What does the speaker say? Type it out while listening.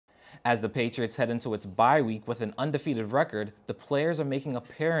As the Patriots head into its bye week with an undefeated record, the players are making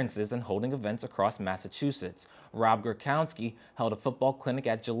appearances and holding events across Massachusetts. Rob Gronkowski held a football clinic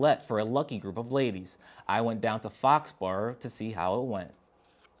at Gillette for a lucky group of ladies. I went down to Foxboro to see how it went.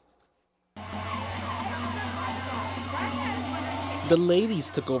 The ladies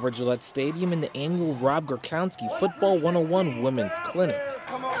took over Gillette Stadium in the annual Rob Gronkowski Football 101 Women's Clinic.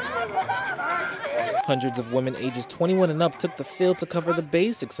 Hundreds of women ages 21 and up took the field to cover the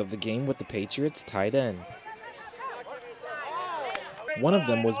basics of the game with the Patriots tight end. One of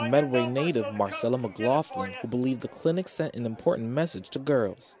them was Medway native Marcella McLaughlin, who believed the clinic sent an important message to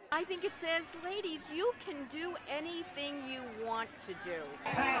girls. I think it says, ladies, you can do anything you want to do.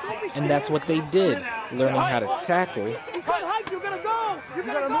 And that's what they did, learning how to tackle,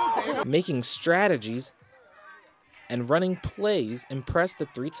 making strategies, and running plays impressed the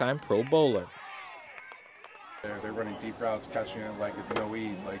three-time Pro Bowler. They're running deep routes, catching it like it's no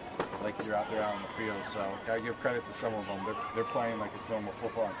ease, like you're out there out on the field. So gotta give credit to some of them. They're playing like it's normal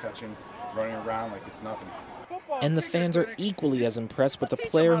football and catching, running around like it's nothing. And the fans are equally as impressed with the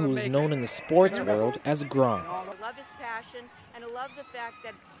player who is known in the sports world as Gronk. I love his passion, and I love the fact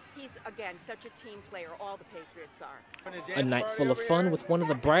that he's, again, such a team player. All the Patriots are. A night full of fun with one of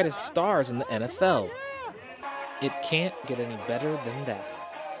the brightest stars in the NFL. It can't get any better than that.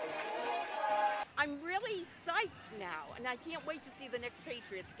 I'm really psyched now, and I can't wait to see the next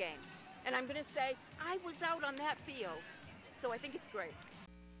Patriots game. And I'm going to say, I was out on that field, so I think it's great.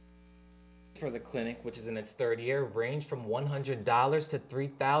 For the clinic, which is in its third year, ranged from $100 to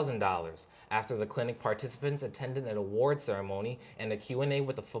 $3,000. After the clinic, participants attended an award ceremony and a Q&A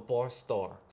with the football star.